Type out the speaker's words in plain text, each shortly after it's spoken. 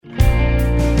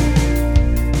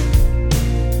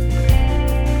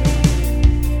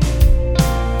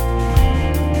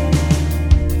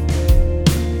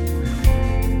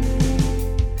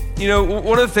You know,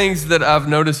 one of the things that I've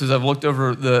noticed as I've looked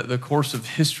over the course of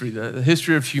history, the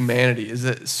history of humanity, is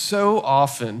that so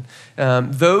often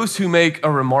those who make a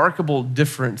remarkable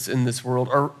difference in this world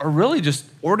are really just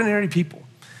ordinary people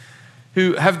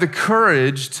who have the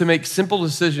courage to make simple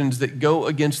decisions that go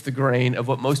against the grain of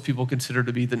what most people consider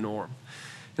to be the norm.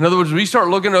 In other words, when you start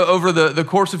looking over the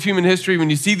course of human history, when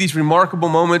you see these remarkable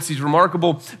moments, these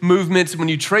remarkable movements, when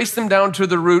you trace them down to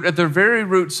the root, at their very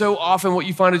root, so often what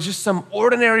you find is just some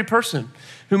ordinary person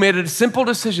who made a simple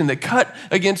decision that cut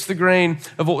against the grain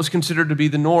of what was considered to be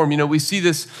the norm. You know, we see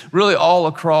this really all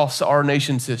across our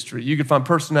nation's history. You could find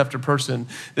person after person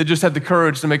that just had the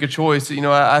courage to make a choice. You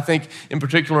know, I think in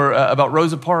particular about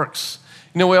Rosa Parks.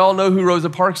 You know, we all know who Rosa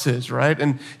Parks is, right?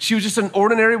 And she was just an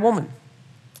ordinary woman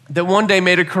that one day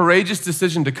made a courageous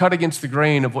decision to cut against the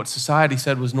grain of what society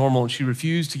said was normal, and she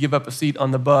refused to give up a seat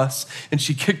on the bus, and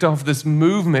she kicked off this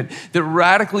movement that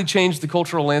radically changed the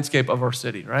cultural landscape of our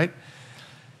city, right?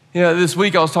 You know, this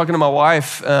week I was talking to my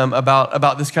wife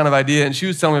about this kind of idea, and she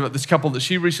was telling me about this couple that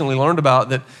she recently learned about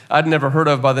that I'd never heard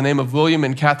of by the name of William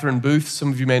and Catherine Booth.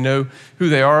 Some of you may know who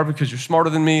they are because you're smarter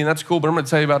than me, and that's cool, but I'm gonna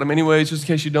tell you about them anyways, just in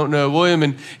case you don't know. William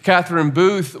and Catherine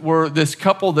Booth were this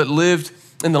couple that lived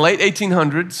in the late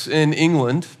 1800s in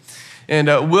England. And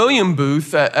William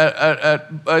Booth, at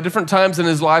different times in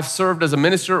his life, served as a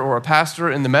minister or a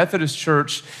pastor in the Methodist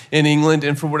Church in England.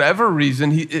 And for whatever reason,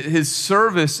 his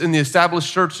service in the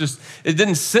established church it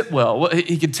didn't sit well.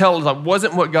 He could tell it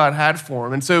wasn't what God had for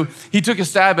him. And so he took a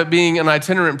stab at being an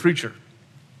itinerant preacher.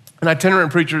 An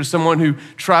itinerant preacher is someone who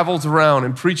travels around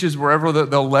and preaches wherever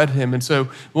they'll let him. And so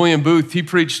William Booth, he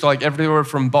preached like everywhere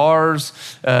from bars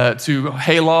to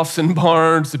haylofts and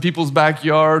barns to people's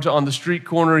backyards on the street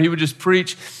corner. He would just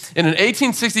preach. And in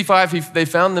 1865, they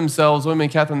found themselves, William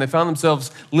and Catherine, they found themselves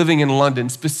living in London,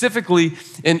 specifically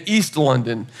in East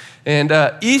London. And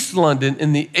East London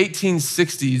in the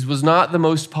 1860s was not the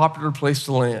most popular place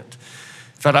to land.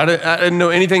 In fact, I didn't know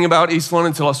anything about East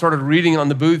London until I started reading on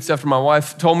the Booths after my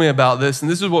wife told me about this. And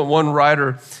this is what one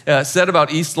writer said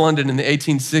about East London in the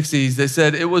 1860s. They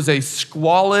said it was a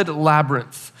squalid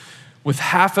labyrinth with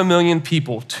 500,000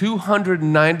 people,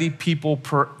 290 people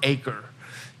per acre.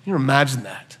 Can you imagine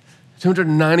that?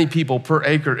 290 people per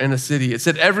acre in a city. It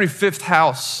said every fifth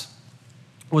house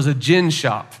was a gin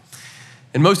shop.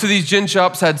 And most of these gin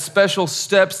shops had special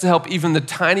steps to help even the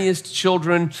tiniest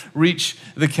children reach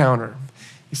the counter.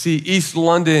 You see, East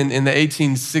London in the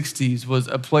 1860s was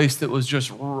a place that was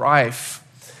just rife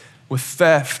with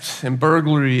theft and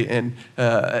burglary and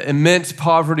immense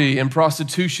poverty and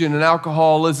prostitution and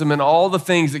alcoholism and all the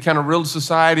things that kind of ruled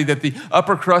society that the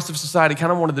upper crust of society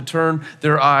kind of wanted to turn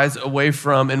their eyes away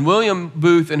from. And William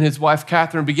Booth and his wife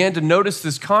Catherine began to notice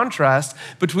this contrast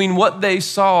between what they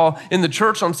saw in the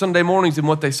church on Sunday mornings and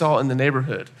what they saw in the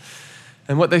neighborhood.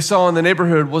 And what they saw in the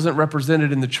neighborhood wasn't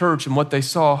represented in the church, and what they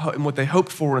saw and what they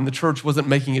hoped for in the church wasn't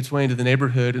making its way into the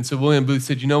neighborhood. And so William Booth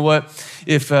said, you know what?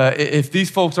 If these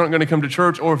folks aren't going to come to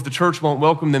church, or if the church won't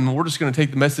welcome them, we're just going to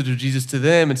take the message of Jesus to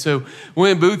them. And so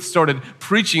William Booth started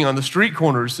preaching on the street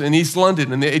corners in East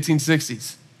London in the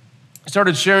 1860s.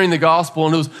 Started sharing the gospel,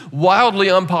 and it was wildly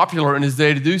unpopular in his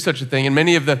day to do such a thing. And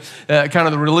many of the kind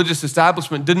of the religious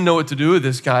establishment didn't know what to do with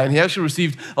this guy. And he actually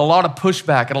received a lot of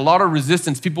pushback and a lot of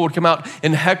resistance. People would come out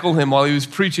and heckle him while he was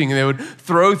preaching, and they would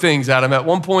throw things at him. At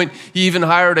one point, he even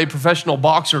hired a professional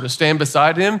boxer to stand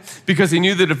beside him because he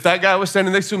knew that if that guy was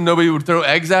standing next to him, nobody would throw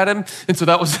eggs at him. And so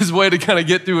that was his way to kind of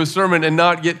get through a sermon and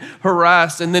not get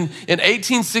harassed. And then in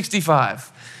 1865,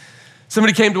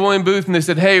 somebody came to William Booth and they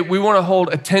said, hey, we want to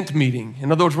hold a tent meeting.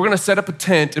 In other words, we're going to set up a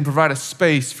tent and provide a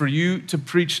space for you to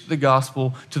preach the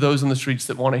gospel to those on the streets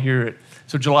that want to hear it.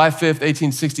 So July 5th,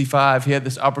 1865, he had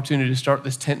this opportunity to start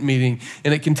this tent meeting,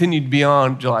 and it continued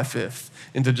beyond July 5th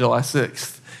into July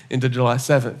 6th, into July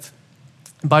 7th.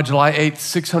 By July 8th,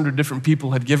 600 different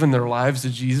people had given their lives to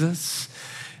Jesus.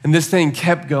 And this thing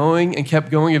kept going and kept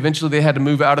going. Eventually, they had to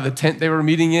move out of the tent they were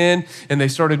meeting in, and they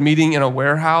started meeting in a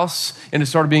warehouse. And it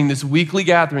started being this weekly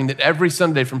gathering that every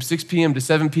Sunday from 6 p.m. to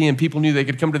 7 p.m., people knew they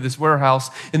could come to this warehouse,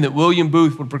 and that William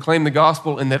Booth would proclaim the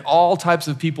gospel, and that all types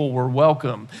of people were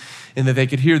welcome, and that they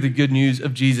could hear the good news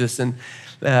of Jesus. And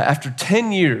after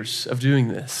 10 years of doing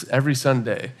this every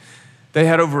Sunday, they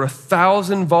had over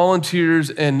 1,000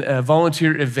 volunteers and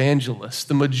volunteer evangelists,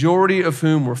 the majority of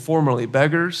whom were formerly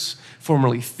beggars,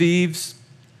 formerly thieves,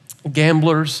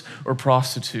 gamblers, or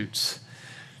prostitutes.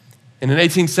 And in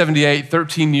 1878,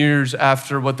 13 years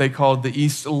after what they called the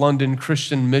East London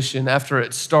Christian Mission, after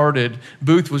it started,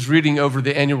 Booth was reading over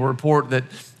the annual report that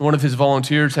one of his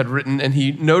volunteers had written, and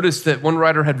he noticed that one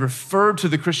writer had referred to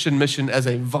the Christian mission as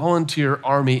a volunteer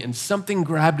army, and something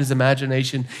grabbed his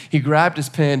imagination. He grabbed his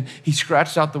pen, he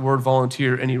scratched out the word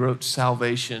volunteer, and he wrote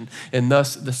salvation, and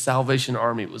thus the Salvation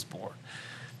Army was born.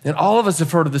 And all of us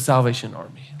have heard of the Salvation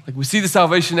Army. Like we see the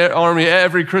Salvation Army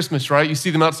every Christmas, right? You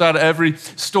see them outside of every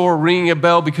store ringing a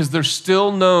bell because they're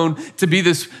still known to be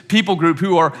this people group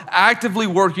who are actively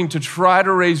working to try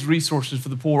to raise resources for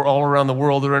the poor all around the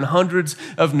world. They're in hundreds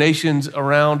of nations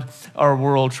around our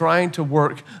world trying to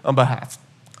work on behalf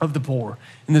of the poor.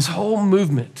 And this whole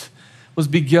movement was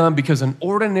begun because an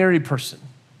ordinary person,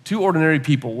 two ordinary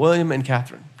people, William and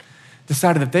Catherine,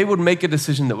 decided that they would make a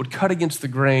decision that would cut against the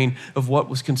grain of what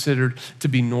was considered to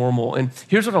be normal. And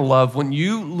here's what I love. When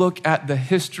you look at the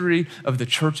history of the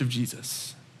Church of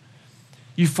Jesus,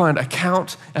 you find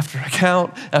account after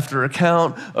account after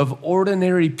account of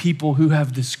ordinary people who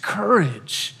have this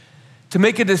courage to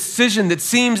make a decision that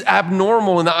seems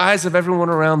abnormal in the eyes of everyone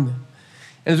around them.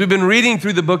 And as we've been reading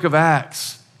through the book of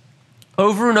Acts,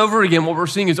 over and over again, what we're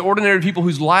seeing is ordinary people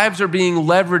whose lives are being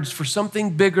leveraged for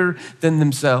something bigger than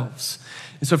themselves.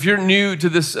 And so if you're new to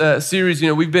this series,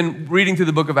 we've been reading through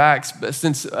the book of Acts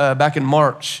since back in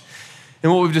March.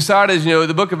 And what we've decided is,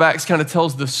 the book of Acts kind of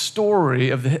tells the story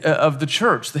of the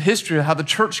church, the history of how the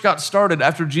church got started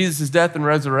after Jesus' death and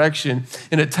resurrection.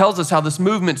 And it tells us how this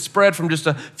movement spread from just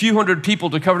a few hundred people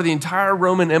to cover the entire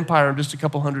Roman Empire in just a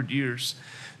couple hundred years.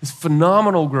 This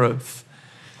phenomenal growth.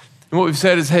 And what we've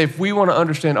said is, hey, if we want to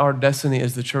understand our destiny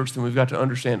as the church, then we've got to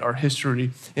understand our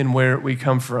history and where we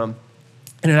come from.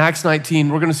 And in Acts 19,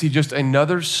 we're going to see just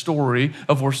another story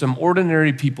of where some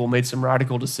ordinary people made some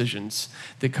radical decisions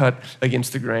that cut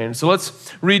against the grain. So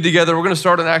let's read together. We're going to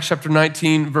start in Acts chapter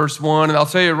 19, verse 1. And I'll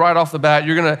tell you right off the bat,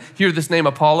 you're going to hear this name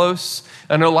Apollos.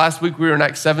 I know last week we were in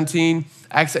Acts 17.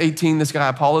 Acts 18, this guy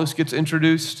Apollos gets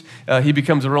introduced. He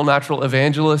becomes a real natural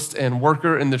evangelist and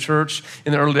worker in the church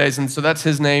in the early days. And so that's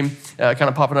his name kind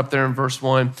of popping up there in verse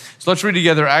 1. So let's read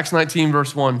together Acts 19,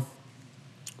 verse 1.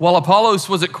 While Apollos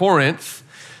was at Corinth,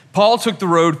 Paul took the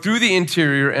road through the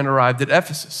interior and arrived at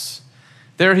Ephesus.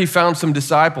 There he found some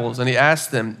disciples and he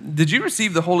asked them, "Did you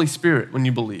receive the Holy Spirit when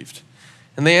you believed?"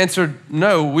 And they answered,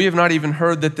 "No, we have not even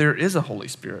heard that there is a Holy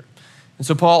Spirit." And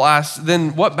so Paul asked,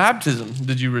 "Then what baptism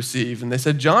did you receive?" And they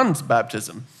said, "John's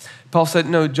baptism." Paul said,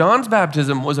 "No, John's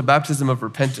baptism was a baptism of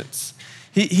repentance.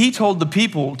 He told the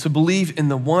people to believe in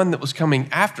the one that was coming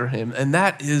after him, and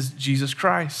that is Jesus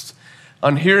Christ."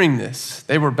 On hearing this,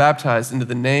 they were baptized into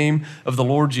the name of the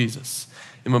Lord Jesus.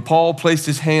 And when Paul placed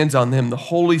his hands on them, the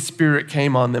Holy Spirit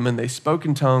came on them, and they spoke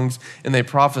in tongues, and they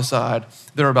prophesied.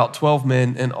 There were about 12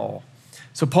 men in all.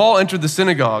 So Paul entered the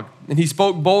synagogue, and he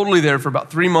spoke boldly there for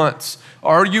about 3 months,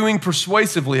 arguing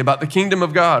persuasively about the kingdom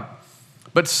of God.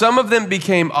 But some of them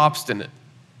became obstinate.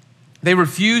 They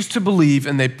refused to believe,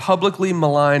 and they publicly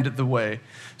maligned the way.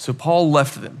 So Paul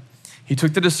left them. He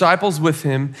took the disciples with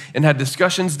him and had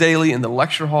discussions daily in the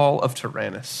lecture hall of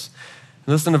Tyrannus.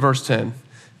 Listen to verse 10.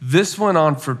 This went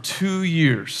on for 2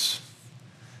 years,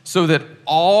 so that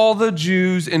all the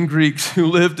Jews and Greeks who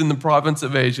lived in the province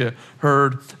of Asia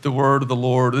heard the word of the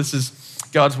Lord. This is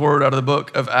God's word out of the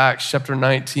book of Acts, chapter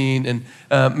 19. And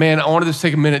man, I wanted to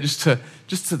take a minute just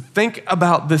to think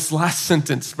about this last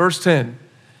sentence, verse 10.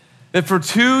 That for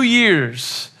 2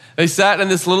 years, they sat in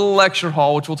this little lecture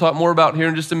hall, which we'll talk more about here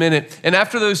in just a minute. And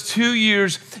after those 2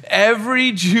 years,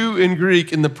 every Jew and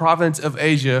Greek in the province of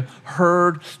Asia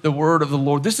heard the word of the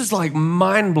Lord. This is like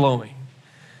mind-blowing.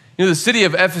 The city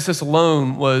of Ephesus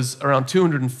alone was around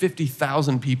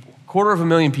 250,000 people,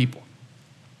 250,000 people.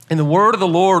 And the word of the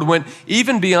Lord went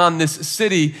even beyond this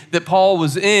city that Paul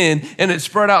was in, and it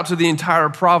spread out to the entire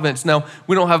province. Now,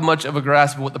 we don't have much of a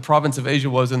grasp of what the province of Asia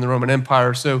was in the Roman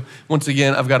Empire. So once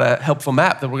again, I've got a helpful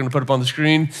map that we're going to put up on the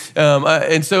screen.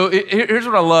 And so here's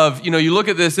what I love. You look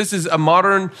at this. This is a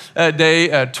modern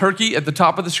day Turkey at the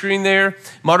top of the screen there,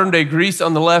 modern day Greece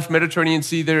on the left, Mediterranean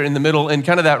Sea there in the middle, and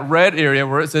kind of that red area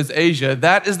where it says Asia.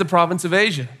 That is the province of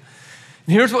Asia.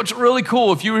 And here's what's really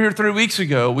cool. If you were here 3 weeks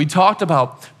ago, we talked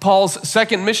about Paul's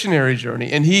second missionary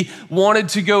journey, and he wanted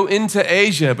to go into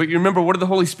Asia. But you remember, what did the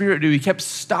Holy Spirit do? He kept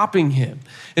stopping him.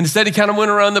 Instead, he kind of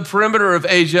went around the perimeter of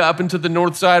Asia up into the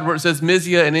north side where it says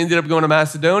Mysia, and ended up going to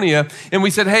Macedonia. And we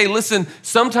said, hey, listen,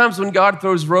 sometimes when God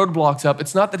throws roadblocks up,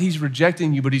 it's not that he's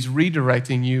rejecting you, but he's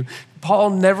redirecting you.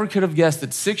 Paul never could have guessed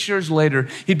that 6 years later,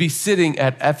 he'd be sitting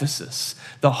at Ephesus,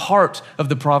 the heart of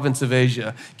the province of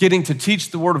Asia, getting to teach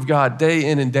the word of God day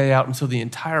in and day out until the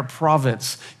entire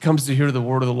province comes to hear the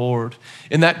word of the Lord.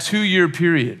 In that 2-year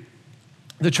period,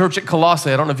 the church at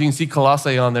Colossae, I don't know if you can see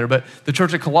Colossae on there, but the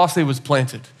church at Colossae was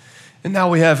planted. And now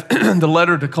we have the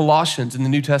letter to Colossians in the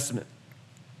New Testament.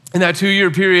 In that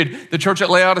 2-year period, the church at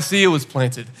Laodicea was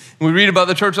planted. And we read about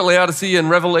the church at Laodicea in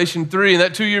Revelation 3. In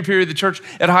that 2-year period, the church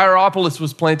at Hierapolis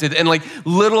was planted. And like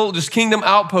little just kingdom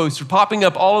outposts are popping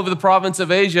up all over the province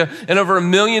of Asia. And over 1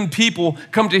 million people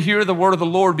come to hear the word of the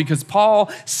Lord because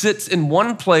Paul sits in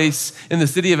one place in the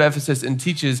city of Ephesus and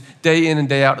teaches day in and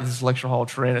day out at this lecture hall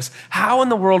of Tyrannus. How in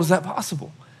the world is that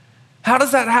possible? How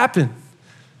does that happen?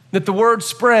 That the word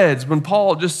spreads when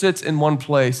Paul just sits in one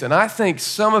place. And I think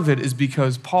some of it is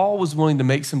because Paul was willing to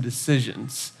make some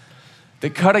decisions that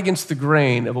cut against the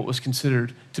grain of what was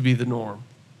considered to be the norm.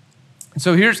 And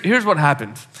so here's what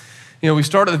happened. We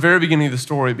start at the very beginning of the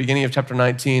story, beginning of chapter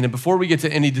 19. And before we get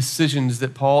to any decisions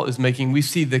that Paul is making, we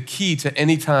see the key to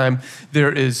any time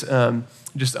there is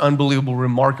just unbelievable,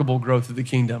 remarkable growth of the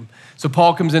kingdom. So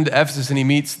Paul comes into Ephesus and he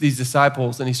meets these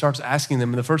disciples and he starts asking them.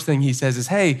 And the first thing he says is,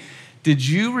 hey, did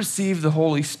you receive the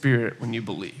Holy Spirit when you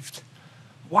believed?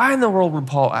 Why in the world would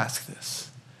Paul ask this?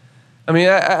 I mean,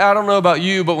 I don't know about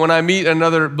you, but when I meet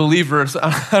another believer,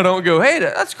 I don't go, hey,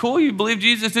 that's cool, you believe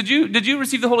Jesus. Did you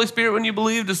receive the Holy Spirit when you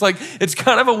believed? It's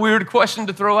kind of a weird question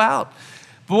to throw out.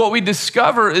 But what we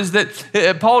discover is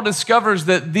that Paul discovers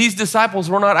that these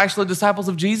disciples were not actually disciples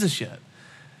of Jesus yet.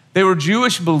 They were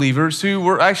Jewish believers who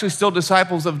were actually still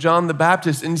disciples of John the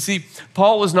Baptist. And you see,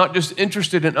 Paul was not just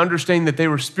interested in understanding that they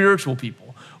were spiritual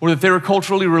people or that they were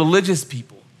culturally religious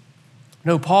people.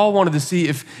 No, Paul wanted to see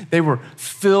if they were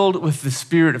filled with the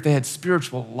Spirit, if they had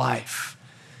spiritual life.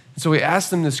 And so he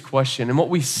asked them this question. And what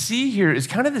we see here is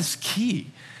kind of this key.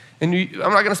 And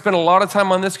I'm not going to spend a lot of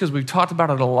time on this because we've talked about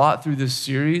it a lot through this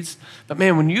series. But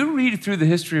man, when you read through the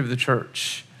history of the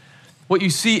church, what you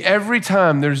see every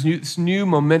time there's this new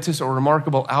momentous or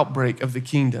remarkable outbreak of the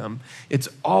kingdom, it's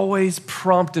always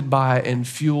prompted by and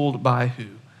fueled by who?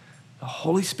 The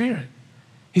Holy Spirit.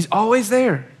 He's always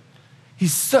there.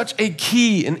 He's such a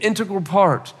key and integral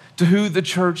part to who the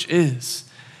church is.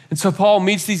 And so Paul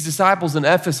meets these disciples in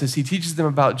Ephesus. He teaches them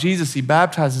about Jesus. He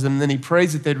baptizes them. And then he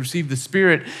prays that they'd receive the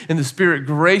Spirit. And the Spirit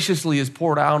graciously is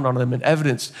poured out on them and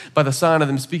evidenced by the sign of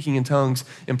them speaking in tongues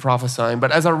and prophesying.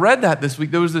 But as I read that this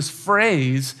week, there was this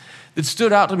phrase that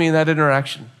stood out to me in that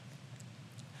interaction.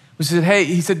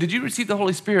 He said, did you receive the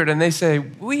Holy Spirit? And they say,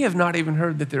 we have not even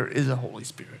heard that there is a Holy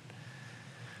Spirit.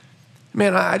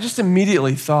 Man, I just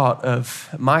immediately thought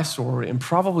of my story and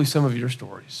probably some of your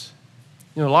stories.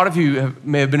 A lot of you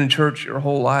may have been in church your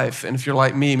whole life, and if you're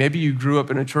like me, maybe you grew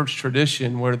up in a church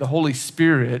tradition where the Holy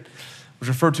Spirit was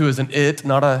referred to as an it,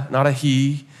 not a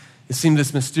he. It seemed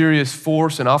this mysterious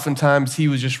force, and oftentimes he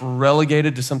was just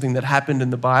relegated to something that happened in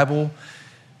the Bible.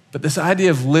 But this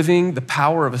idea of living the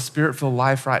power of a Spirit-filled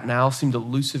life right now seemed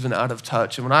elusive and out of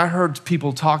touch. And when I heard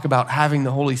people talk about having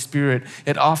the Holy Spirit,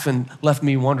 it often left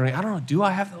me wondering, I don't know, do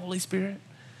I have the Holy Spirit?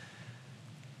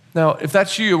 Now, if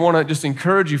that's you, I want to just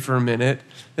encourage you for a minute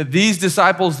that these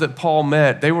disciples that Paul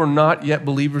met, they were not yet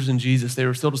believers in Jesus. They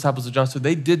were still disciples of John, so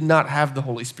they did not have the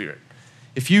Holy Spirit.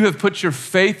 If you have put your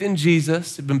faith in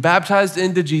Jesus, have been baptized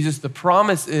into Jesus, the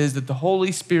promise is that the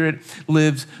Holy Spirit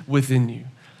lives within you.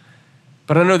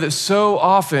 But I know that so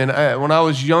often, when I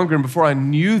was younger and before I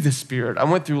knew the Spirit, I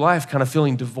went through life kind of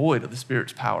feeling devoid of the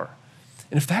Spirit's power.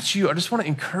 And if that's you, I just want to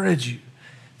encourage you.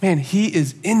 Man, He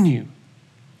is in you.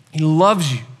 He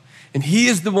loves you. And He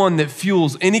is the one that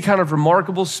fuels any kind of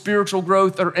remarkable spiritual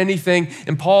growth or anything.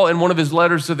 And Paul, in one of his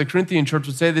letters to the Corinthian church,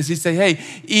 would say this. He'd say, hey,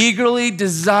 eagerly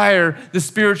desire the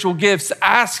spiritual gifts.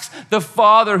 Ask the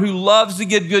Father who loves to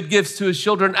give good gifts to His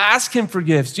children. Ask Him for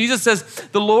gifts. Jesus says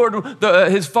the Lord,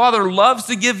 His Father loves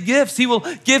to give gifts. He will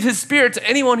give His Spirit to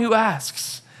anyone who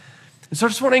asks. And so I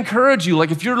just want to encourage you,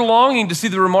 like if you're longing to see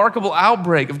the remarkable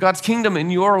outbreak of God's kingdom in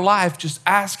your life, just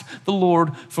ask the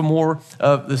Lord for more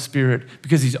of the Spirit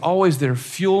because He's always there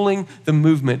fueling the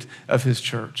movement of His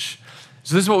church.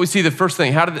 So this is what we see, the first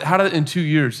thing. How did in 2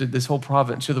 years did this whole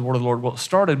province hear the word of the Lord? Well, it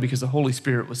started because the Holy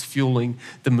Spirit was fueling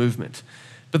the movement.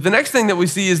 But the next thing that we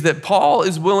see is that Paul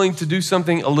is willing to do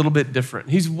something a little bit different.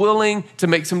 He's willing to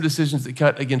make some decisions that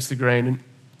cut against the grain.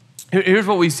 And here's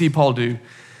what we see Paul do.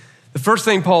 The first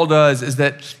thing Paul does is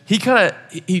that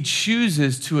he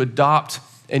chooses to adopt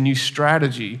a new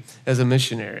strategy as a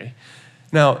missionary.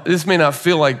 Now, this may not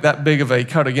feel like that big of a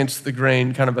cut against the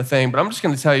grain kind of a thing, but I'm just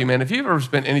going to tell you, man, if you've ever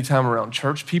spent any time around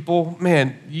church people,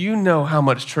 man, you know how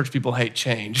much church people hate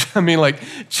change. I mean, like,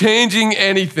 changing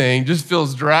anything just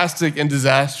feels drastic and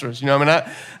disastrous. You know, I mean,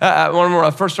 when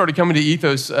I first started coming to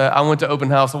Ethos, I went to open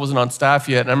house. I wasn't on staff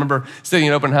yet, and I remember sitting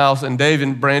in open house, and Dave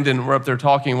and Brandon were up there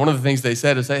talking. One of the things they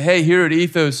said is, hey, here at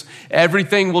Ethos,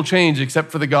 everything will change except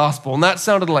for the gospel. And that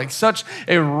sounded like such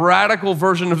a radical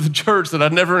version of the church that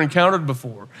I'd never encountered before.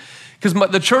 Because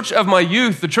the church of my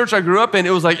youth, the church I grew up in,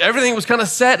 it was like everything was kind of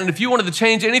set. And if you wanted to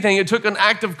change anything, it took an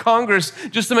act of Congress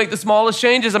just to make the smallest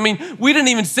changes. I mean, we didn't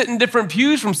even sit in different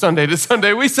pews from Sunday to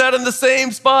Sunday. We sat in the same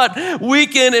spot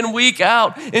week in and week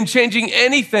out. And changing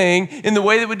anything in the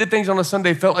way that we did things on a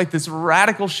Sunday felt like this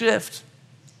radical shift.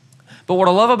 But what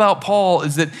I love about Paul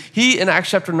is that he, in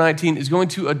Acts chapter 19, is going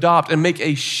to adopt and make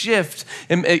a shift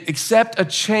and accept a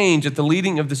change at the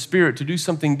leading of the Spirit to do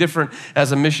something different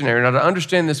as a missionary. Now, to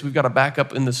understand this, we've got to back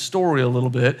up in the story a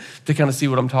little bit to kind of see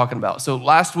what I'm talking about. So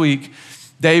last week,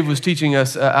 Dave was teaching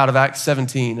us out of Acts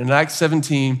 17. And in Acts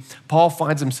 17, Paul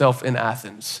finds himself in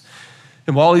Athens.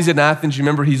 And while he's in Athens, you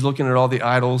remember he's looking at all the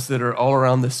idols that are all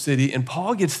around the city. And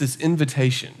Paul gets this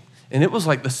invitation. And it was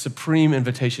like the supreme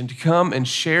invitation to come and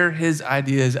share his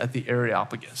ideas at the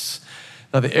Areopagus.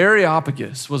 Now, the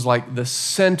Areopagus was like the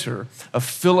center of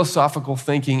philosophical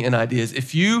thinking and ideas.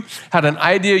 If you had an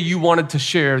idea you wanted to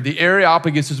share, the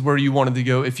Areopagus is where you wanted to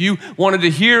go. If you wanted to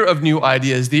hear of new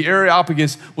ideas, the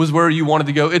Areopagus was where you wanted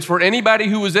to go. It's where anybody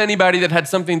who was anybody that had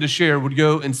something to share would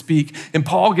go and speak. And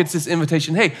Paul gets this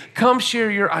invitation, hey, come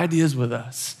share your ideas with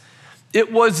us.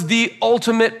 It was the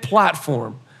ultimate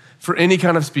platform for any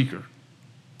kind of speaker.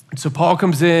 And so Paul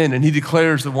comes in and he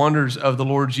declares the wonders of the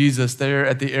Lord Jesus there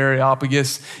at the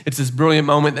Areopagus. It's this brilliant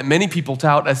moment that many people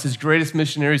tout as his greatest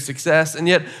missionary success. And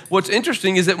yet what's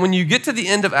interesting is that when you get to the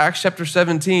end of Acts chapter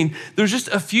 17, there's just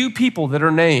a few people that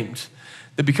are named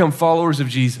that become followers of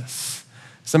Jesus.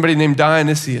 Somebody named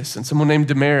Dionysius and someone named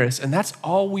Damaris. And that's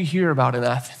all we hear about in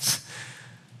Athens.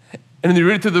 And then you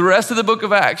read through the rest of the book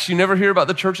of Acts, you never hear about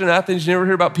the church in Athens, you never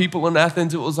hear about people in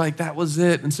Athens. It was like, that was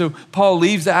it. And so Paul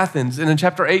leaves Athens. And in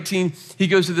chapter 18, he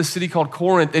goes to this city called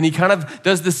Corinth, and he kind of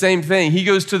does the same thing. He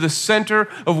goes to the center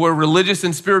of where religious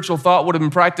and spiritual thought would have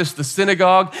been practiced, the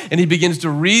synagogue, and he begins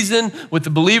to reason with the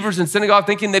believers in synagogue,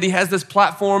 thinking that he has this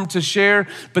platform to share,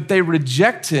 but they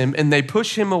reject him and they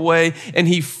push him away, and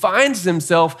he finds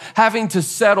himself having to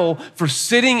settle for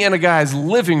sitting in a guy's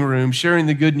living room sharing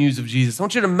the good news of Jesus. I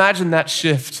want you to imagine that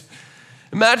shift.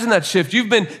 Imagine that shift. You've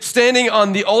been standing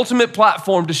on the ultimate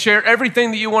platform to share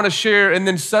everything that you want to share, and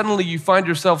then suddenly you find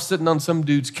yourself sitting on some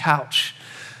dude's couch.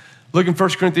 Look in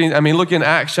look in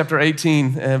Acts chapter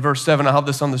 18, verse 7. I'll have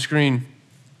this on the screen.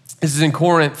 This is in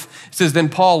Corinth. It says, then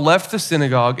Paul left the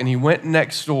synagogue and he went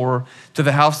next door to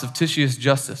the house of Titius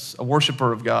Justus, a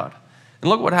worshiper of God. And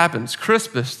look what happens.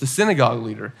 Crispus, the synagogue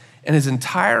leader, and his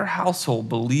entire household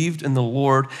believed in the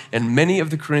Lord, and many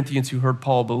of the Corinthians who heard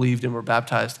Paul believed and were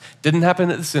baptized. Didn't happen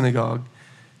at the synagogue,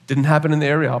 didn't happen in the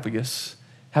Areopagus,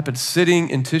 happened sitting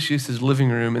in Titius' living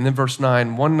room. And then verse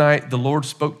 9, one night the Lord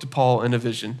spoke to Paul in a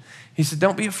vision. He said,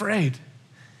 don't be afraid.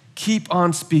 Keep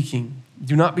on speaking.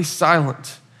 Do not be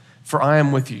silent, for I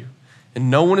am with you. And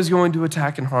no one is going to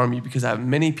attack and harm you because I have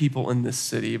many people in this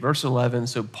city. Verse 11,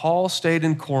 so Paul stayed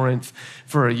in Corinth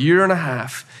for a year and a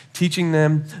half, teaching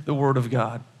them the word of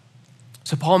God.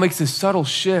 So Paul makes this subtle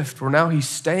shift where now he's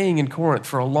staying in Corinth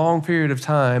for a long period of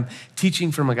time,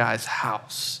 teaching from a guy's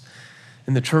house.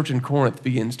 And the church in Corinth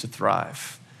begins to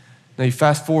thrive. Now you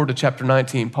fast forward to chapter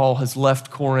 19. Paul has left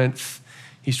Corinth.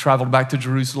 He's traveled back to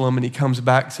Jerusalem and he comes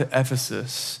back to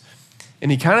Ephesus.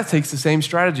 And he kind of takes the same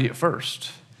strategy at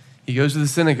first. He goes to the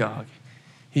synagogue.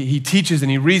 He teaches and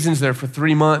he reasons there for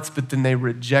 3 months, but then they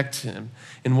reject him.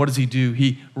 And what does he do?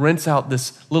 He rents out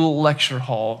this little lecture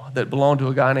hall that belonged to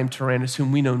a guy named Tyrannus,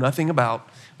 whom we know nothing about.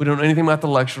 We don't know anything about the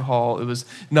lecture hall. It was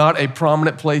not a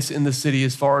prominent place in the city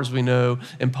as far as we know.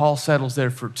 And Paul settles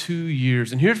there for 2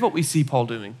 years. And here's what we see Paul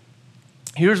doing.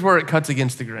 Here's where it cuts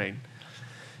against the grain.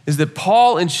 Is that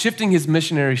Paul, in shifting his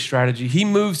missionary strategy, he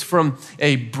moves from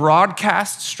a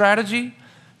broadcast strategy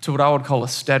to what I would call a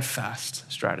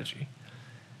steadfast strategy.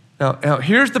 Now,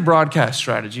 here's the broadcast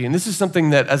strategy, and this is something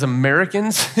that as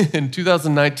Americans in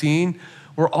 2019,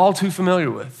 we're all too familiar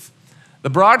with.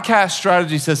 The broadcast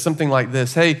strategy says something like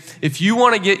this: hey, if you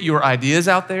want to get your ideas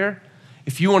out there,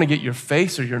 if you want to get your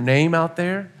face or your name out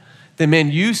there, then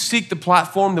man, you seek the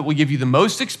platform that will give you the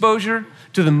most exposure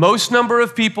to the most number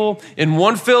of people in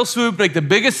one fell swoop, make the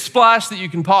biggest splash that you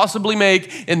can possibly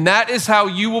make, and that is how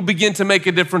you will begin to make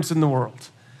a difference in the world.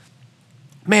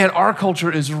 Man, our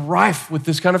culture is rife with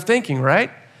this kind of thinking, right?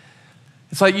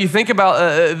 It's like you think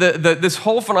about this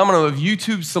whole phenomenon of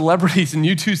YouTube celebrities and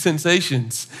YouTube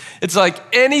sensations. It's like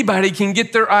anybody can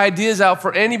get their ideas out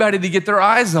for anybody to get their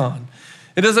eyes on.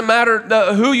 It doesn't matter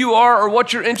who you are or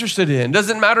what you're interested in. It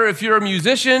doesn't matter if you're a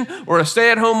musician or a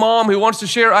stay-at-home mom who wants to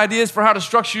share ideas for how to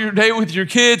structure your day with your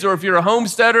kids, or if you're a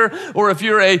homesteader, or if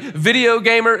you're a video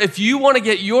gamer. If you want to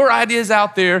get your ideas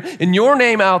out there and your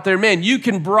name out there, man, you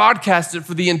can broadcast it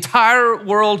for the entire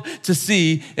world to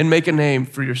see and make a name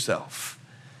for yourself.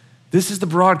 This is the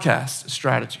broadcast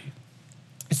strategy.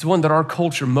 It's the one that our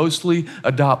culture mostly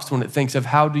adopts when it thinks of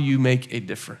how do you make a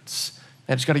difference.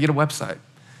 I just got to get a website.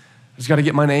 I just got to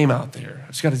get my name out there.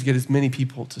 I just got to get as many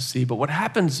people to see. But what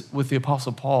happens with the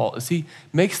Apostle Paul is he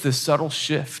makes this subtle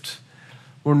shift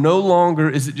where no longer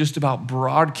is it just about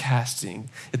broadcasting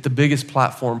at the biggest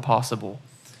platform possible.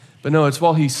 But no, it's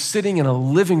while he's sitting in a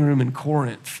living room in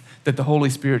Corinth that the Holy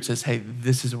Spirit says, hey,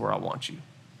 this is where I want you.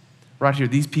 Right here,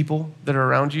 these people that are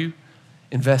around you,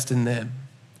 invest in them.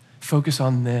 Focus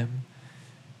on them.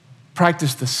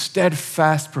 Practice the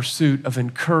steadfast pursuit of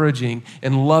encouraging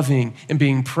and loving and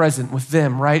being present with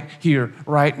them right here,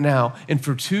 right now. And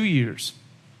for 2 years,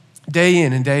 day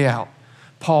in and day out,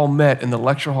 Paul met in the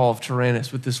lecture hall of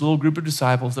Tyrannus with this little group of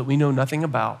disciples that we know nothing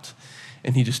about.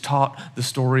 And he just taught the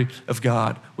story of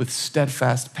God with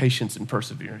steadfast patience and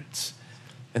perseverance.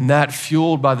 And that,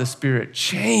 fueled by the Spirit,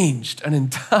 changed an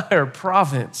entire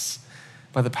province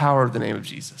by the power of the name of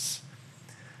Jesus.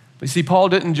 But you see, Paul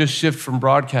didn't just shift from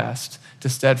broadcast to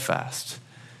steadfast.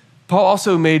 Paul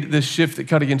also made this shift that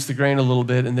cut against the grain a little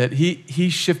bit, in that he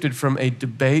shifted from a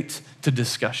debate to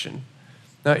discussion.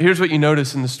 Now, here's what you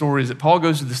notice in the story is that Paul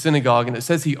goes to the synagogue, and it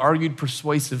says he argued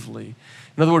persuasively.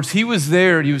 In other words, he was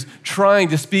there and he was trying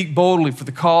to speak boldly for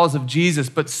the cause of Jesus,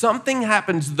 but something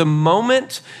happens the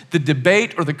moment the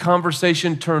debate or the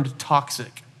conversation turned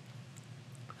toxic.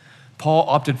 Paul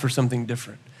opted for something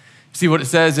different. See, what it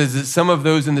says is that some of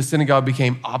those in the synagogue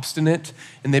became obstinate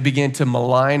and they began to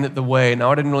malign the way.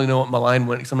 Now, I didn't really know what malign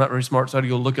meant because I'm not very smart, so I had to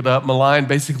go look it up. Malign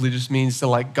basically just means to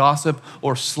like gossip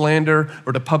or slander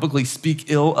or to publicly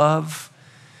speak ill of.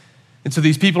 And so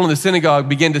these people in the synagogue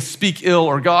began to speak ill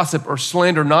or gossip or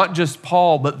slander not just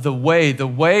Paul, but the way. The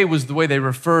way was the way they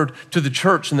referred to the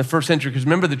church in the first century. Because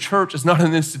remember, the church is not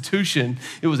an institution.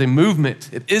 It was a movement.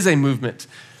 It is a movement.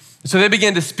 So they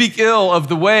began to speak ill of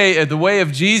the way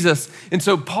of Jesus. And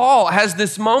so Paul has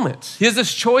this moment. He has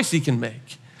this choice he can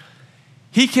make.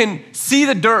 He can see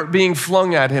the dirt being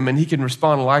flung at him and he can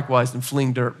respond likewise and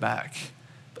fling dirt back.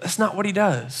 But that's not what he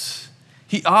does.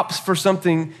 He opts for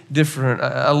something different.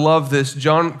 I love this.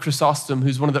 John Chrysostom,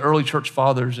 who's one of the early church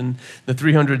fathers in the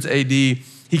 300s AD,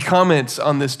 he comments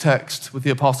on this text with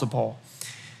the Apostle Paul.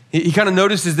 He kind of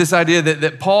notices this idea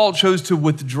that Paul chose to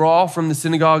withdraw from the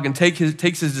synagogue and takes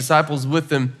his disciples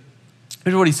with him.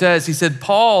 Here's what he says. He said,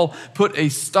 Paul put a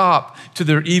stop to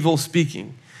their evil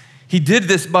speaking. He did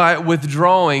this by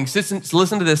withdrawing.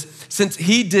 Listen to this. Since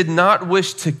he did not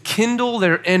wish to kindle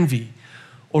their envy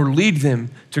or lead them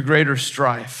to greater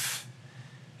strife.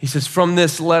 He says, from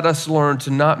this, let us learn to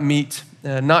not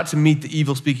to meet the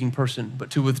evil-speaking person, but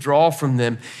to withdraw from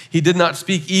them. He did not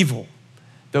speak evil,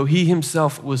 though he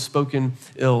himself was spoken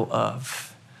ill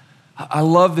of. I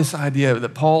love this idea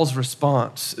that Paul's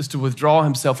response is to withdraw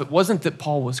himself. It wasn't that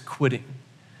Paul was quitting.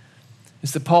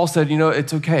 It's that Paul said,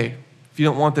 it's okay. If you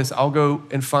don't want this, I'll go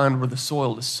and find where the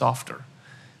soil is softer,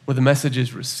 where the message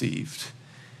is received.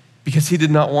 Because he did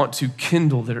not want to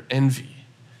kindle their envy.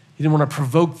 He didn't want to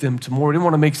provoke them to more. He didn't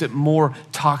want to make it more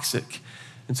toxic.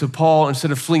 And so Paul,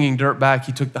 instead of flinging dirt back,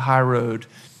 he took the high road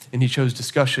and he chose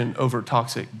discussion over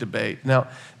toxic debate. Now,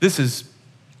 this is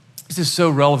so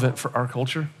relevant for our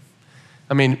culture.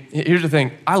 I mean, here's the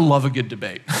thing. I love a good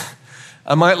debate.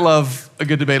 I might love a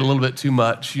good debate a little bit too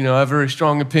much. I have very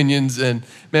strong opinions. And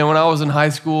man, when I was in high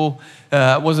school,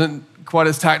 I wasn't quite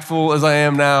as tactful as I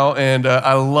am now, and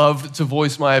I love to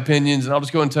voice my opinions. And I'll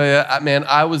just go and tell you, man,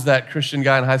 I was that Christian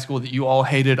guy in high school that you all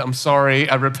hated. I'm sorry,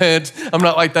 I repent. I'm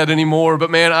not like that anymore. But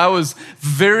man, I was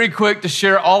very quick to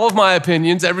share all of my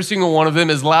opinions, every single one of them,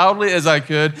 as loudly as I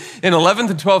could. In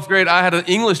 11th and 12th grade, I had an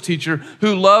English teacher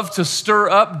who loved to stir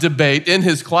up debate in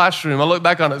his classroom. I look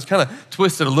back on it, it's kind of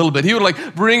twisted a little bit. He would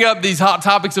bring up these hot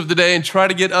topics of the day and try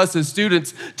to get us as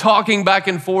students talking back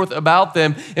and forth about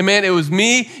them. And man, it was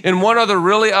me and one other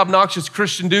really obnoxious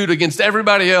Christian dude against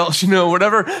everybody else.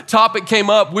 Whatever topic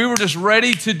came up, we were just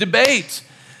ready to debate.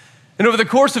 And over the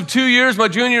course of 2 years, my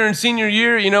junior and senior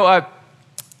year,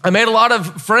 I made a lot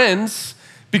of friends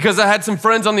because I had some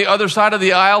friends on the other side of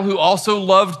the aisle who also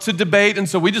loved to debate. And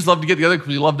so we just loved to get together because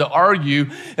we loved to argue.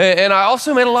 And I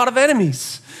also made a lot of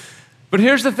enemies. But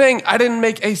here's the thing, I didn't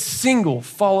make a single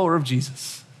follower of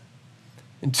Jesus.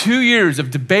 In 2 years of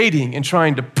debating and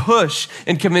trying to push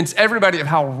and convince everybody of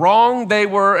how wrong they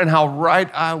were and how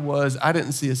right I was, I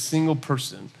didn't see a single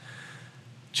person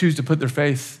choose to put their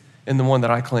faith in the one that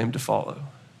I claim to follow.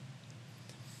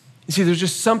 You see, there's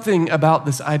just something about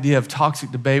this idea of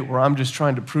toxic debate where I'm just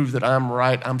trying to prove that I'm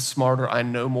right, I'm smarter, I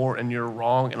know more, and you're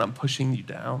wrong, and I'm pushing you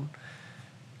down.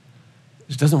 It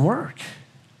just doesn't work.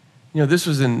 This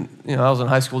was I was in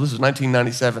high school. This was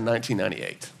 1997,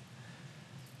 1998.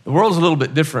 The world's a little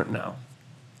bit different now.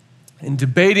 And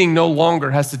debating no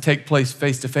longer has to take place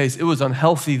face to face. It was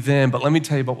unhealthy then, but let me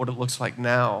tell you about what it looks like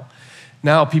now.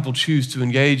 Now people choose to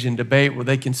engage in debate where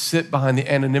they can sit behind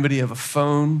the anonymity of a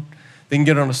phone. They can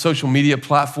get on a social media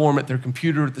platform at their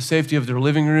computer at the safety of their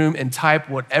living room and type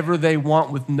whatever they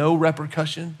want with no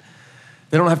repercussion.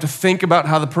 They don't have to think about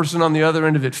how the person on the other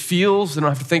end of it feels. They don't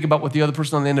have to think about what the other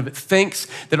person on the end of it thinks.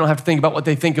 They don't have to think about what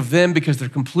they think of them because they're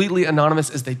completely anonymous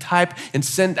as they type and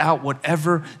send out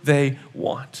whatever they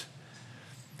want.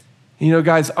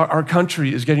 Guys, our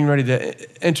country is getting ready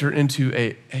to enter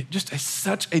into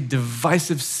such a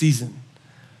divisive season.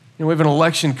 We have an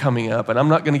election coming up, and I'm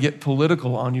not going to get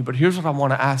political on you, but here's what I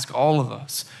want to ask all of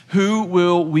us. Who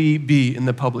will we be in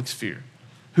the public sphere?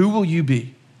 Who will you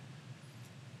be?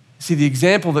 See, the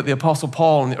example that the Apostle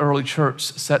Paul and the early church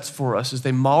sets for us is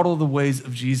they model the ways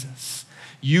of Jesus.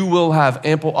 You will have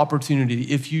ample opportunity,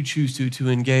 if you choose to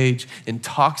engage in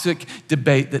toxic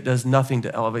debate that does nothing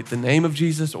to elevate the name of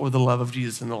Jesus or the love of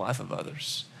Jesus in the life of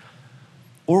others.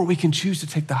 Or we can choose to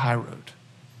take the high road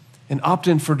and opt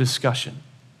in for discussion.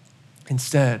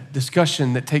 Instead,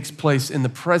 discussion that takes place in the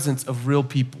presence of real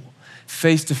people,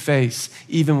 face to face,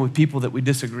 even with people that we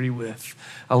disagree with.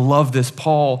 I love this.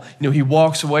 Paul, he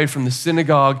walks away from the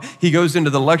synagogue. He goes into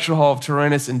the lecture hall of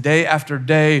Tyrannus, and day after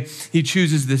day, he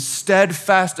chooses this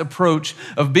steadfast approach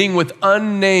of being with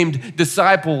unnamed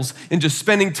disciples and just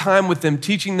spending time with them,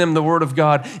 teaching them the word of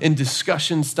God in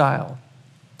discussion style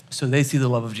so they see the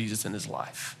love of Jesus in his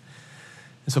life.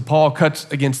 And so Paul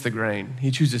cuts against the grain.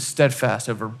 He chooses steadfast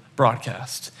over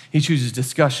broadcast. He chooses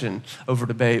discussion over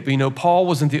debate. But Paul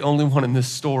wasn't the only one in this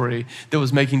story that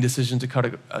was making decisions to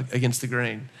cut against the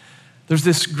grain. There's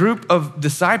this group of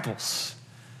disciples.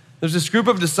 There's this group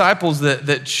of disciples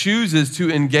that chooses to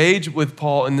engage with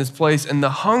Paul in this place, and the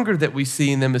hunger that we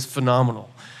see in them is phenomenal.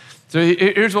 So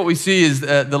here's what we see is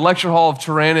the lecture hall of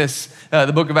Tyrannus,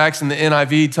 the book of Acts in the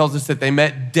NIV tells us that they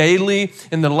met daily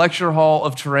in the lecture hall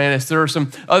of Tyrannus. There are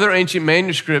some other ancient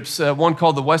manuscripts, one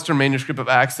called the Western Manuscript of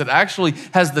Acts, that actually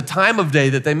has the time of day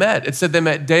that they met. It said they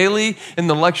met daily in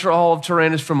the lecture hall of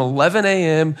Tyrannus from 11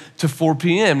 a.m. to 4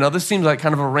 p.m. Now, this seems like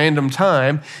kind of a random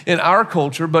time in our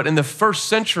culture, but in the first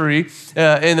century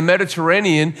in the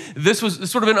Mediterranean, this was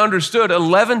sort of been understood.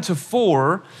 11 to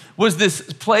 4 was this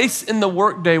place in the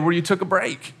workday where you took a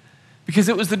break because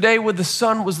it was the day where the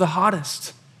sun was the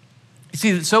hottest. You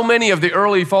see, that so many of the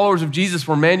early followers of Jesus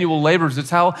were manual laborers.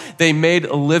 It's how they made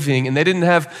a living, and they didn't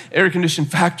have air-conditioned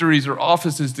factories or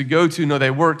offices to go to. No, they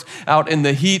worked out in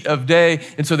the heat of day,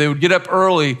 and so they would get up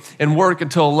early and work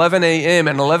until 11 a.m.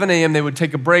 At 11 a.m., they would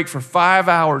take a break for 5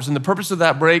 hours, and the purpose of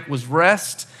that break was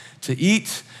rest, to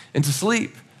eat, and to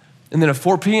sleep. And then at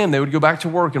 4 p.m., they would go back to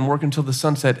work and work until the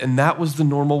sunset, and that was the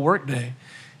normal workday.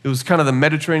 It was kind of the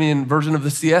Mediterranean version of the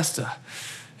siesta.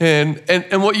 And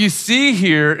what you see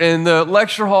here in the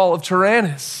lecture hall of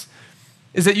Tyrannus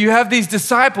is that you have these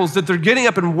disciples that they're getting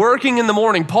up and working in the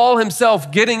morning. Paul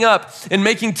himself getting up and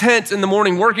making tents in the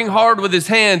morning, working hard with his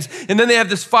hands. And then they have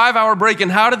this 5-hour break.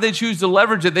 And how did they choose to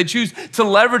leverage it? They choose to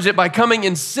leverage it by coming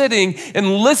and sitting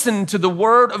and listening to the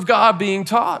word of God being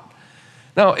taught.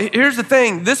 Now, here's the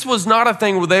thing. This was not a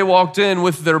thing where they walked in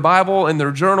with their Bible and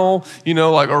their journal,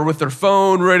 or with their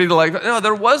phone ready to no,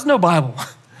 there was no Bible.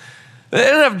 They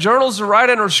didn't have journals to write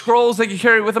in or scrolls they could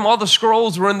carry with them. All the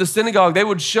scrolls were in the synagogue. They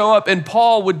would show up and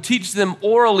Paul would teach them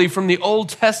orally from the Old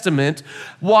Testament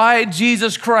why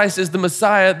Jesus Christ is the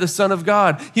Messiah, the Son of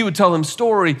God. He would tell them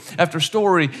story after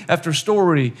story after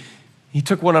story. He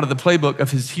took one out of the playbook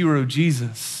of his hero,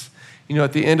 Jesus.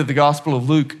 At the end of the Gospel of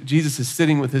Luke, Jesus is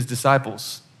sitting with his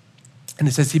disciples. And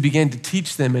it says he began to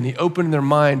teach them and he opened their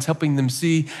minds, helping them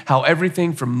see how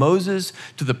everything from Moses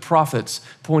to the prophets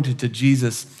pointed to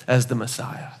Jesus as the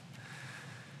Messiah.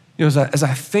 As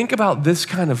I think about this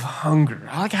kind of hunger,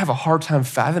 I have a hard time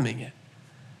fathoming it.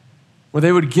 Where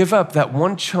they would give up that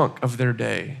one chunk of their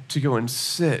day to go and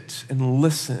sit and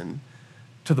listen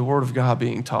to the word of God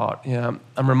being taught. I'm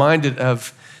reminded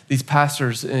of these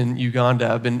pastors in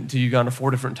Uganda. I've been to Uganda 4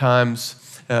 different times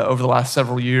over the last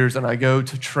several years, and I go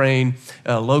to train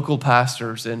local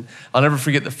pastors. And I'll never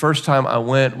forget the first time I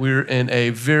went, we were in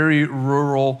a very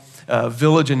rural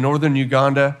village in northern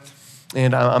Uganda.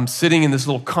 And I'm sitting in this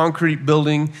little concrete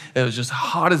building. It was just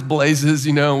hot as blazes,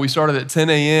 and we started at 10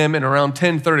 a.m. and around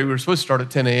 10:30, we were supposed to start at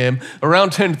 10 a.m.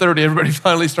 Around 10:30, everybody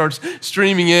finally starts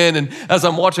streaming in. And as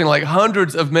I'm watching, like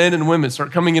hundreds of men and women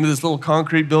start coming into this little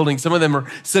concrete building. Some of them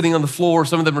are sitting on the floor.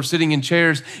 Some of them are sitting in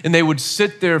chairs. And they would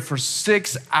sit there for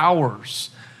 6 hours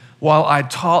while I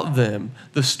taught them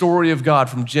the story of God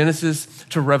from Genesis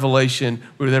to Revelation.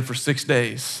 We were there for 6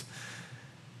 days.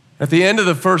 At the end of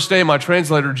the first day, my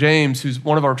translator, James, who's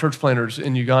one of our church planters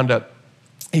in Uganda,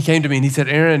 he came to me and he said,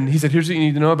 Aaron, here's what you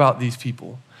need to know about these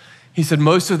people. He said,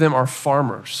 most of them are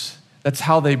farmers. That's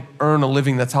how they earn a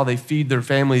living. That's how they feed their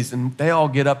families. And they all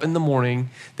get up in the morning,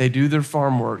 they do their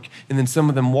farm work, and then some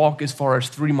of them walk as far as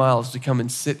 3 miles to come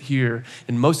and sit here.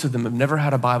 And most of them have never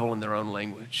had a Bible in their own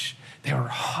language. They are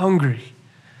hungry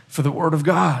for the word of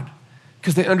God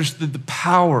because they understood the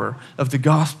power of the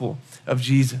gospel of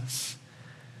Jesus.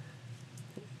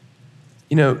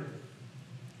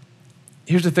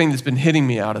 Here's the thing that's been hitting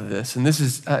me out of this, and this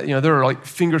is, there are like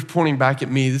fingers pointing back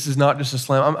at me. This is not just a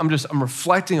slam. I'm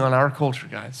reflecting on our culture,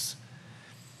 guys.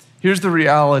 Here's the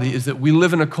reality is that we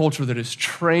live in a culture that has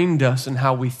trained us in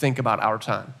how we think about our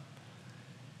time.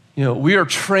 We are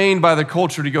trained by the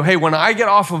culture to go, hey, when I get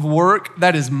off of work,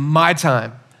 that is my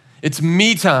time. It's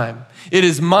me time. It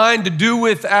is mine to do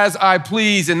with as I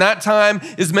please, and that time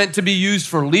is meant to be used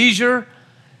for leisure,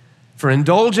 for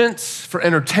indulgence, for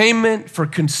entertainment, for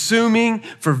consuming,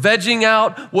 for vegging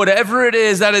out, whatever it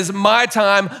is, that is my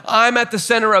time. I'm at the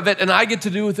center of it, and I get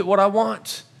to do with it what I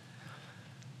want.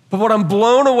 But what I'm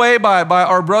blown away by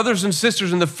our brothers and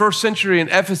sisters in the first century in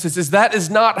Ephesus is that is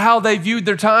not how they viewed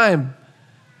their time.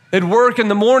 They'd work in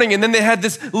the morning, and then they had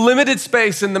this limited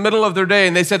space in the middle of their day,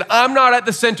 and they said, I'm not at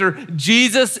the center.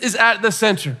 Jesus is at the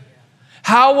center.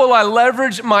 How will I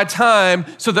leverage my time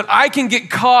so that I can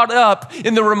get caught up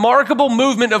in the remarkable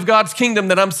movement of God's kingdom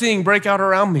that I'm seeing break out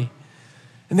around me?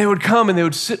 And they would come and they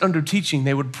would sit under teaching.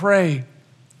 They would pray.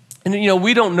 And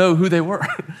we don't know who they were.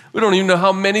 We don't even know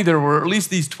how many there were, at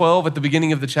least these 12 at the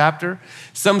beginning of the chapter.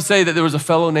 Some say that there was a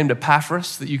fellow named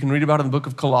Epaphras that you can read about in the book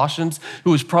of Colossians,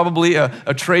 who was probably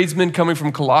a tradesman coming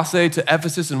from Colossae to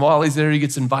Ephesus. And while he's there, he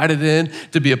gets invited in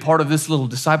to be a part of this little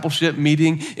discipleship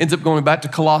meeting, ends up going back to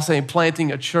Colossae and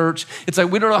planting a church. It's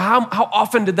like, we don't know how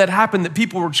often did that happen, that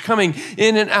people were just coming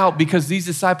in and out because these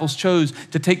disciples chose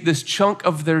to take this chunk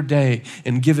of their day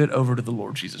and give it over to the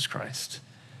Lord Jesus Christ.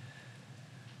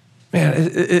 Man,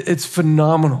 it's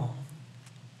phenomenal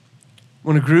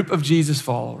when a group of Jesus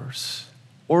followers,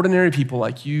 ordinary people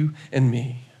like you and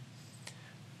me,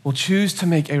 will choose to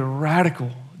make a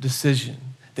radical decision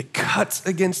that cuts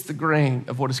against the grain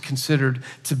of what is considered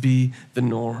to be the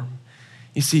norm.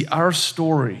 You see, our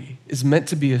story is meant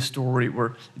to be a story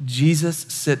where Jesus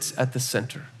sits at the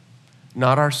center,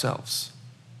 not ourselves.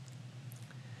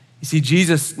 You see,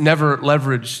 Jesus never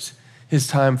leveraged his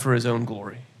time for his own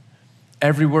glory.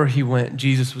 Everywhere he went,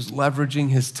 Jesus was leveraging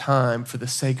his time for the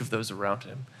sake of those around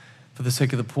him, for the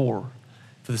sake of the poor,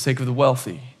 for the sake of the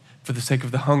wealthy, for the sake of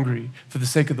the hungry, for the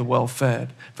sake of the well-fed,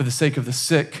 for the sake of the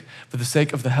sick, for the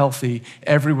sake of the healthy.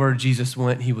 Everywhere Jesus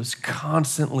went, he was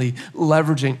constantly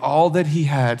leveraging all that he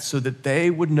had so that they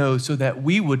would know, so that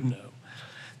we would know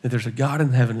that there's a God in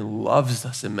heaven who loves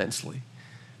us immensely,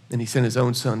 and he sent his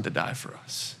own son to die for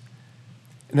us.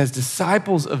 And as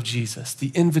disciples of Jesus, the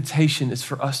invitation is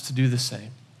for us to do the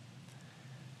same.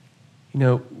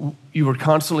 You are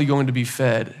constantly going to be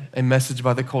fed a message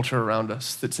by the culture around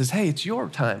us that says, hey, it's your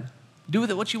time. Do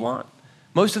with it what you want.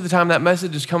 Most of the time, that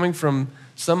message is coming from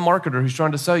some marketer who's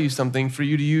trying to sell you something for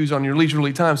you to use on your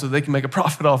leisurely time so they can make a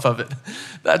profit off of it.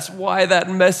 That's why that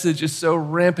message is so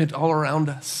rampant all around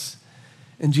us.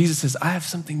 And Jesus says, I have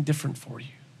something different for you.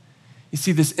 You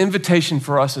see, this invitation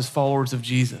for us as followers of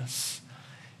Jesus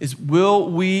is, will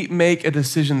we make a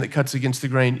decision that cuts against the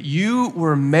grain? You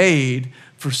were made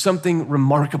for something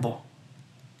remarkable.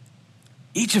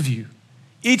 Each of you,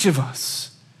 each of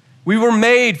us, we were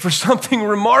made for something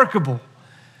remarkable.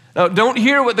 Now, don't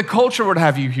hear what the culture would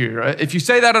have you hear. If you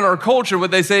say that in our culture,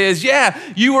 what they say is, yeah,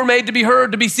 you were made to be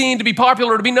heard, to be seen, to be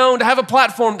popular, to be known, to have a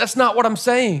platform. That's not what I'm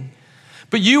saying.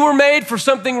 But you were made for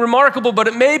something remarkable, but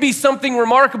it may be something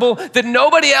remarkable that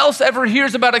nobody else ever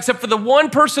hears about except for the one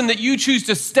person that you choose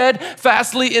to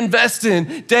steadfastly invest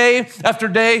in day after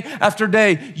day after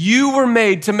day. You were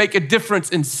made to make a difference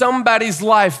in somebody's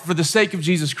life for the sake of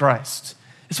Jesus Christ.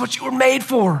 It's what you were made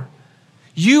for.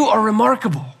 You are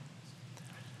remarkable.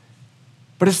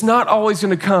 But it's not always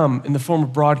going to come in the form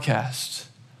of broadcast.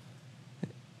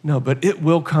 No, but it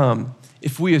will come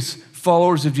if we as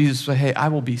followers of Jesus say, hey, I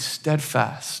will be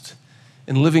steadfast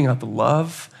in living out the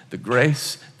love, the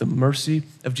grace, the mercy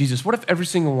of Jesus. What if every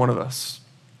single one of us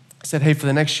I said, hey, for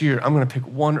the next year, I'm going to pick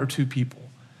one or two people,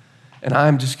 and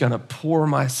I'm just going to pour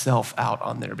myself out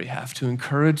on their behalf to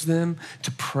encourage them,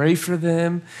 to pray for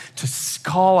them, to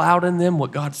call out in them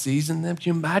what God sees in them.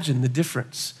 Can you imagine the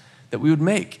difference that we would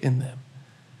make in them?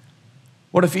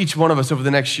 What if each one of us over the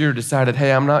next year decided,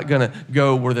 hey, I'm not gonna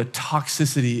go where the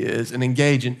toxicity is and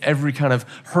engage in every kind of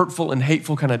hurtful and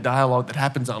hateful kind of dialogue that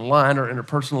happens online or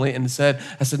interpersonally, and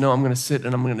I said, no, I'm gonna sit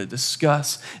and I'm gonna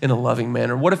discuss in a loving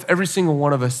manner. What if every single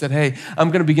one of us said, hey,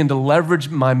 I'm gonna begin to leverage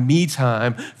my me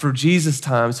time for Jesus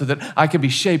time so that I can be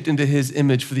shaped into his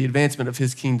image for the advancement of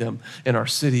his kingdom in our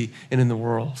city and in the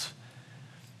world?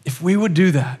 If we would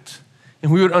do that,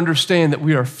 and we would understand that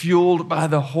we are fueled by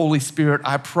the Holy Spirit,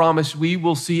 I promise we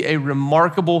will see a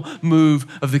remarkable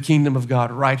move of the kingdom of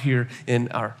God right here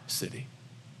in our city.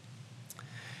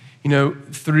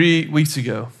 3 weeks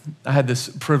ago, I had this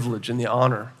privilege and the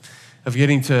honor of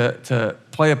getting to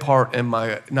play a part in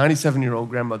my 97-year-old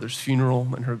grandmother's funeral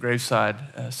and her graveside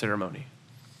ceremony.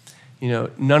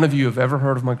 None of you have ever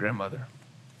heard of my grandmother.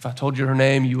 If I told you her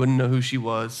name, you wouldn't know who she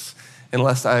was,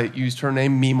 unless I used her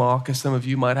name, Meemaw, because some of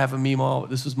you might have a Meemaw, but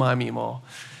this was my Meemaw.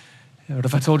 But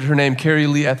if I told you her name, Carrie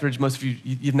Lee Etheridge, most of you,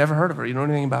 you've never heard of her. You don't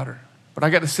know anything about her. But I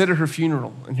got to sit at her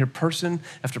funeral and hear person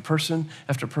after person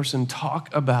after person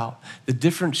talk about the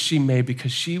difference she made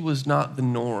because she was not the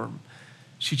norm.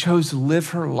 She chose to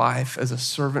live her life as a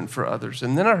servant for others.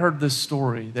 And then I heard this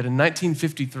story that in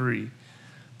 1953,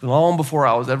 long before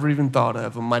I was ever even thought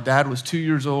of, when my dad was 2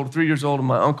 years old, 3 years old, and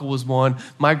my uncle was 1,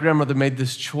 my grandmother made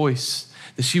this choice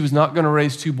that she was not going to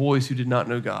raise 2 boys who did not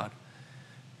know God.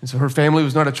 And so her family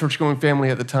was not a church-going family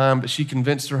at the time, but she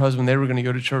convinced her husband they were going to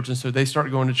go to church. And so they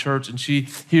start going to church, and she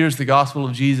hears the gospel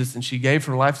of Jesus, and she gave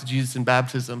her life to Jesus in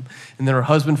baptism. And then her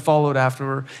husband followed after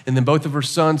her, and then both of her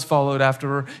sons followed after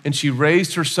her. And she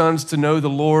raised her sons to know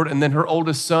the Lord. And then her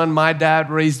oldest son, my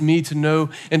dad, raised me to know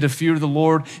and to fear the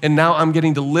Lord. And now I'm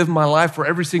getting to live my life where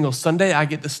every single Sunday I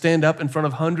get to stand up in front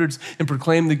of hundreds and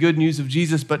proclaim the good news of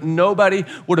Jesus. But nobody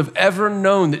would have ever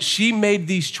known that she made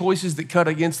these choices that cut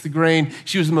against the grain.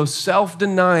 She was the most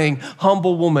self-denying,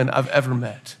 humble woman I've ever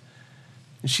met.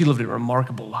 And she lived a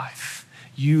remarkable life.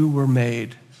 You were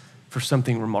made for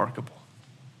something remarkable.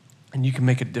 And you can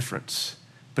make a difference,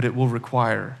 but it will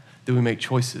require that we make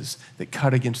choices that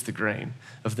cut against the grain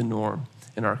of the norm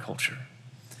in our culture.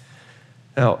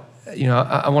 Now,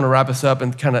 I want to wrap us up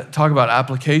and kind of talk about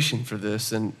application for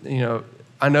this. And,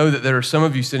 I know that there are some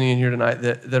of you sitting in here tonight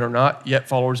that are not yet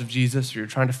followers of Jesus, or you're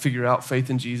trying to figure out faith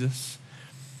in Jesus.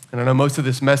 And I know most of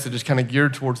this message is kind of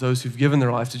geared towards those who've given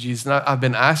their life to Jesus. And I've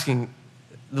been asking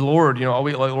the Lord,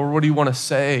 Lord, what do you want to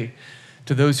say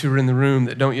to those who are in the room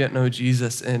that don't yet know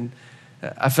Jesus? And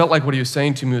I felt like what he was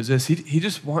saying to me was this. He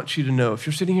just wants you to know, if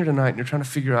you're sitting here tonight and you're trying to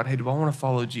figure out, hey, do I want to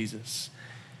follow Jesus?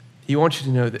 He wants you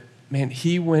to know that, man,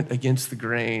 he went against the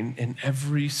grain in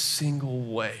every single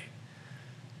way.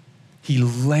 He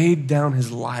laid down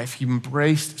his life. He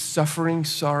embraced suffering,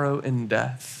 sorrow, and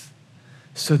death,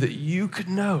 so that you could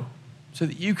know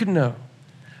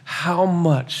how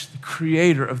much the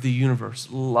creator of the universe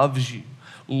loves you,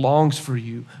 longs for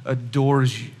you,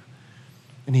 adores you,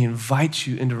 and he invites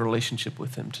you into a relationship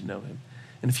with him to know him.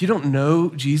 And if you don't know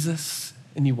Jesus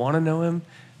and you want to know him,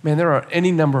 man, there are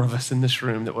any number of us in this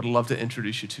room that would love to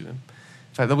introduce you to him.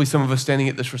 In fact, there'll be some of us standing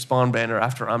at this Respond banner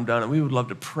after I'm done, and we would love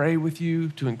to pray with you,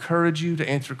 to encourage you, to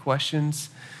answer questions,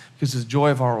 because it's the joy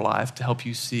of our life to help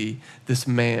you see this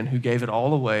man who gave it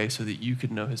all away so that you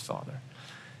could know his Father.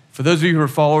 For those of you who are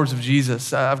followers of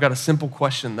Jesus, I've got a simple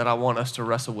question that I want us to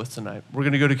wrestle with tonight. We're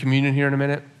going to go to communion here in a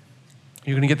minute.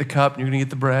 You're going to get the cup, and you're going to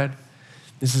get the bread.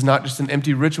 This is not just an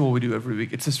empty ritual we do every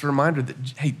week. It's just a reminder that,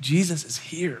 hey, Jesus is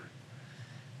here.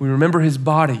 We remember his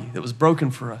body that was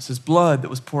broken for us, his blood that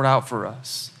was poured out for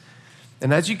us.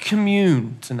 And as you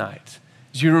commune tonight,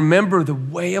 as you remember the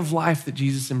way of life that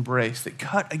Jesus embraced, that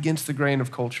cut against the grain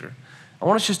of culture, I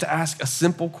want us just to ask a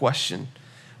simple question.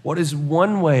 What is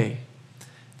one way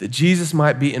that Jesus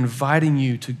might be inviting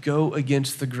you to go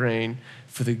against the grain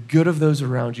for the good of those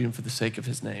around you and for the sake of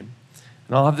his name?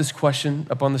 And I'll have this question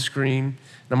up on the screen, and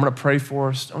I'm going to pray for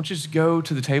us. I want you to just go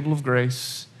to the table of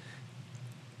grace,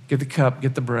 get the cup,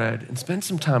 get the bread, and spend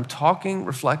some time talking,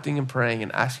 reflecting, and praying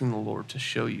and asking the Lord to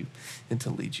show you and to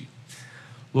lead you.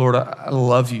 Lord, I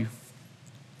love you.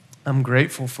 I'm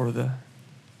grateful for the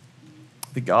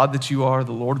God that you are,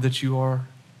 the Lord that you are.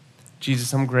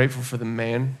 Jesus, I'm grateful for the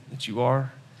man that you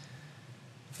are,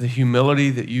 for the humility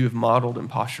that you have modeled and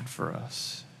postured for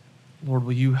us. Lord,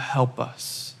 will you help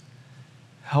us?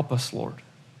 Help us, Lord.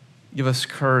 Give us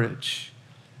courage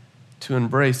to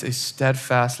embrace a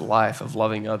steadfast life of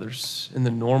loving others in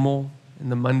the normal, in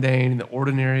the mundane, in the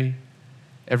ordinary,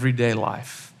 everyday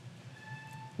life.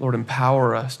 Lord,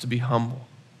 empower us to be humble.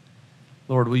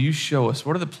 Lord, will you show us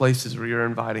what are the places where you're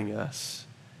inviting us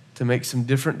to make some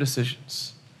different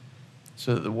decisions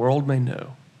so that the world may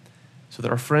know, so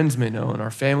that our friends may know, and our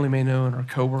family may know, and our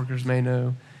coworkers may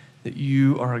know that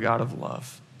you are a God of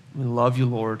love. We love you,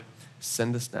 Lord.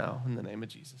 Send us now in the name of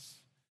Jesus.